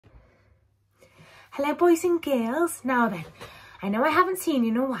Hello boys and girls. Now then, I know I haven't seen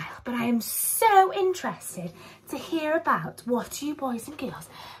you in a while, but I am so interested to hear about what you boys and girls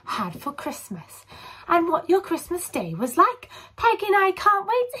had for Christmas and what your Christmas day was like. Peggy and I can't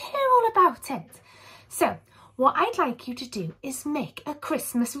wait to hear all about it. So what I'd like you to do is make a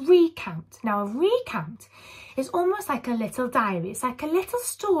Christmas recount. Now a recount is almost like a little diary. It's like a little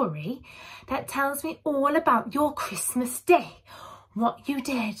story that tells me all about your Christmas day. What you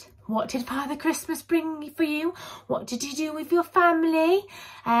did. What did Father Christmas bring for you? What did you do with your family?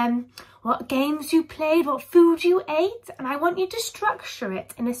 What games you played? What food you ate? And I want you to structure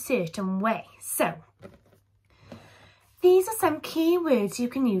it in a certain way. So these are some key words you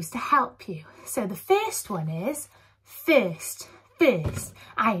can use to help you. So the first one is first. First,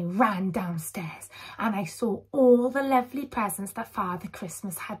 I ran downstairs and I saw all the lovely presents that Father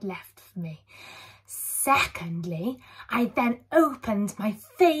Christmas had left for me. Secondly, I then opened my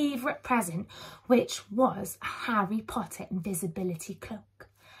favourite present, which was a Harry Potter invisibility cloak.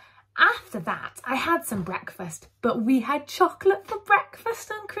 After that, I had some breakfast, but we had chocolate for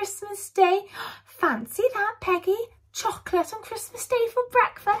breakfast on Christmas Day. Fancy that, Peggy? Chocolate on Christmas Day for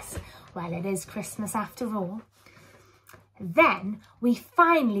breakfast? Well, it is Christmas after all. Then we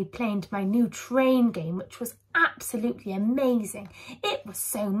finally played my new train game, which was absolutely amazing. It was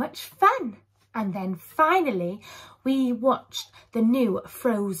so much fun. And then finally, we watched the new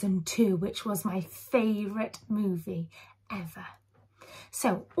Frozen 2, which was my favourite movie ever.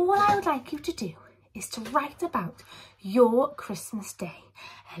 So all I would like you to do is to write about your Christmas day.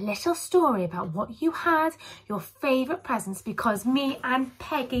 A little story about what you had, your favourite presents, because me and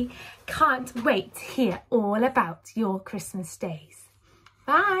Peggy can't wait to hear all about your Christmas days.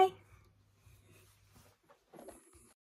 Bye.